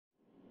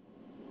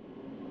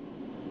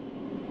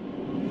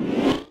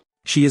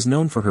She is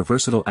known for her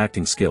versatile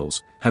acting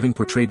skills, having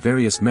portrayed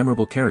various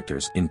memorable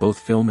characters in both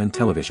film and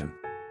television.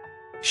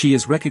 She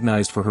is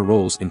recognized for her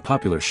roles in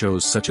popular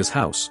shows such as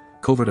House,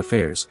 Covert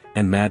Affairs,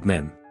 and Mad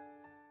Men.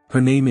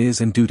 Her name is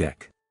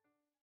Dudek.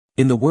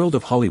 In the world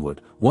of Hollywood,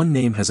 one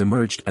name has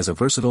emerged as a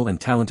versatile and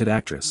talented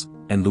actress,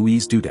 and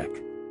Louise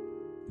Dudek.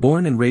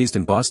 Born and raised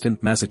in Boston,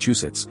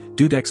 Massachusetts,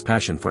 Dudek's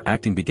passion for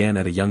acting began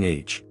at a young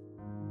age.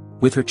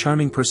 With her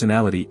charming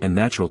personality and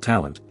natural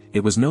talent,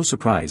 it was no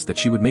surprise that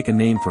she would make a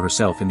name for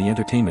herself in the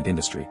entertainment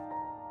industry.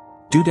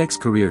 Dudek's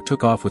career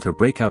took off with her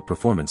breakout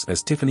performance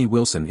as Tiffany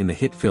Wilson in the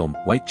hit film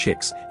White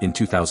Chicks in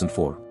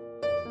 2004.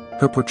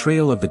 Her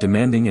portrayal of the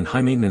demanding and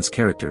high-maintenance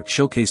character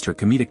showcased her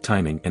comedic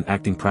timing and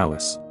acting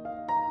prowess.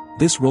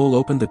 This role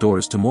opened the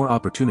doors to more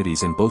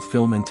opportunities in both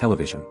film and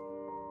television.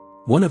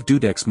 One of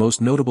Dudek's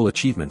most notable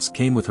achievements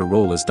came with her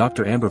role as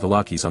Dr. Amber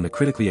Velakis on the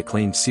critically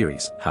acclaimed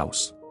series,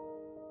 House.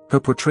 Her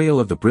portrayal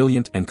of the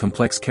brilliant and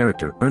complex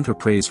character earned her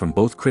praise from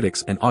both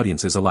critics and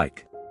audiences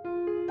alike.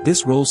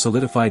 This role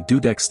solidified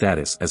Dudek's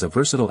status as a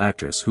versatile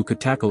actress who could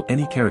tackle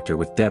any character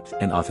with depth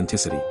and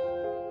authenticity.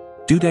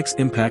 Dudek's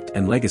impact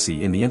and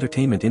legacy in the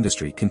entertainment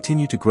industry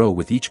continue to grow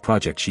with each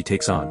project she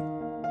takes on.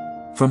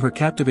 From her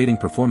captivating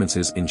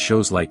performances in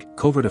shows like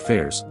Covert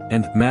Affairs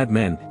and Mad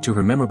Men to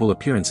her memorable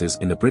appearances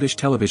in the British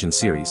television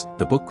series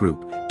The Book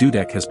Group,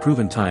 Dudek has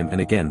proven time and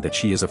again that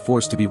she is a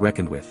force to be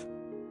reckoned with.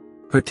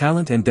 Her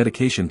talent and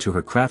dedication to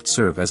her craft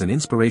serve as an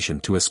inspiration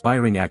to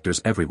aspiring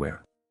actors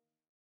everywhere.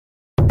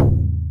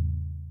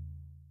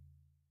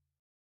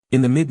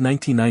 In the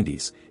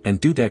mid-1990s,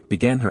 Dudek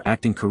began her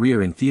acting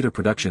career in theater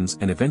productions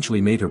and eventually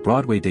made her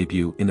Broadway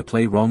debut in the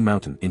play Wrong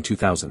Mountain in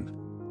 2000.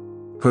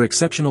 Her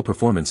exceptional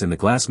performance in The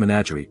Glass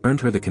Menagerie earned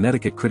her the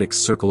Connecticut Critics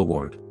Circle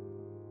Award.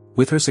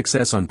 With her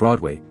success on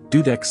Broadway,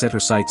 Dudek set her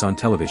sights on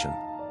television.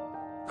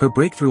 Her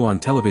breakthrough on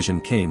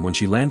television came when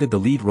she landed the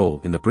lead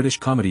role in the British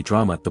comedy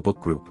drama The Book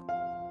Group.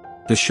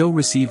 The show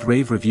received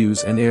rave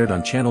reviews and aired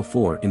on Channel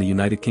 4 in the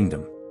United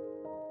Kingdom.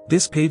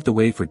 This paved the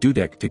way for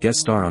Dudek to guest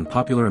star on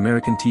popular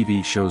American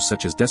TV shows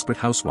such as Desperate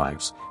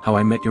Housewives, How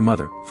I Met Your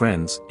Mother,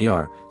 Friends,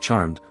 AR,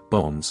 Charmed,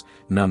 Bones,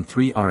 Numb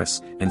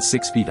 3RS, and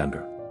 6 Feet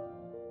Under.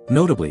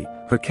 Notably,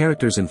 her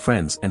characters in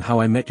Friends and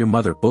How I Met Your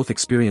Mother both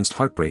experienced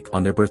heartbreak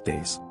on their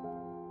birthdays.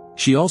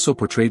 She also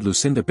portrayed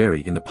Lucinda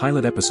Berry in the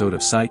pilot episode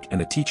of Psych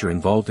and a teacher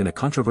involved in a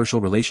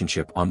controversial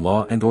relationship on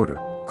Law and Order,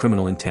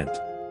 Criminal Intent.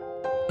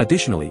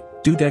 Additionally,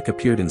 Dudek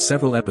appeared in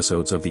several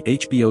episodes of the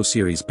HBO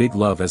series Big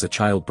Love as a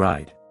child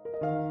bride.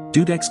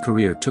 Dudek's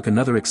career took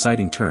another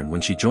exciting turn when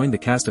she joined the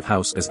cast of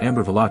House as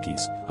Amber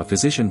Velakis, a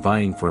physician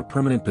vying for a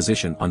permanent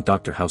position on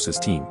Dr. House's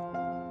team.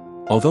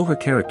 Although her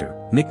character,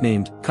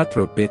 nicknamed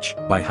Cutthroat Bitch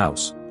by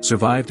House,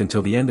 survived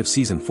until the end of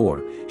season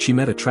 4, she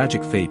met a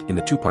tragic fate in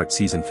the two-part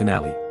season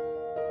finale.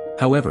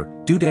 However,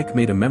 Dudek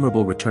made a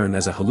memorable return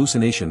as a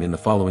hallucination in the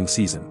following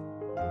season.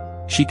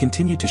 She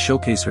continued to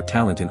showcase her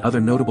talent in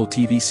other notable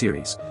TV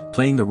series,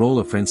 playing the role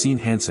of Francine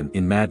Hansen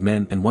in Mad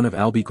Men and one of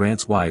Albie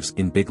Grant's wives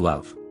in Big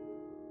Love.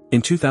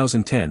 In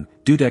 2010,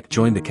 Dudek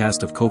joined the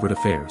cast of Covert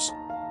Affairs.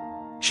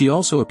 She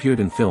also appeared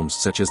in films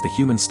such as The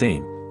Human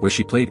Stain, where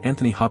she played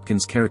Anthony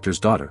Hopkins' character's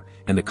daughter,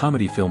 and the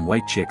comedy film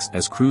White Chicks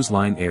as cruise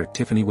line heir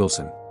Tiffany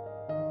Wilson.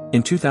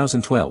 In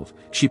 2012,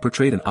 she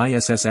portrayed an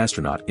ISS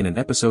astronaut in an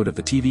episode of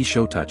the TV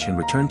show Touch and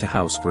returned to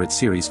House for its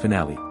series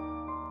finale.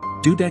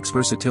 Dudek's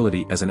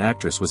versatility as an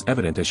actress was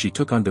evident as she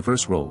took on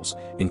diverse roles,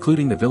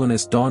 including the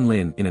villainous Dawn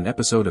Lynn in an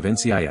episode of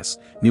NCIS,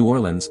 New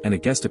Orleans and a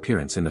guest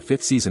appearance in the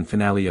 5th season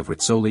finale of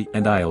Rizzoli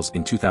and Isles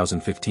in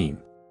 2015.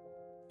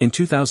 In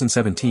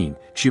 2017,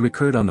 she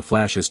recurred on The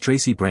Flash as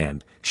Tracy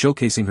Brand,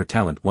 showcasing her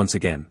talent once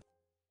again.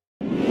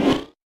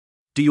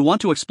 Do you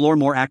want to explore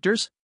more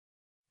actors?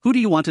 Who do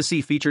you want to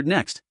see featured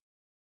next?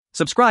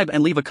 Subscribe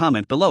and leave a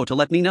comment below to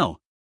let me know.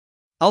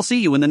 I'll see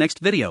you in the next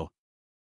video.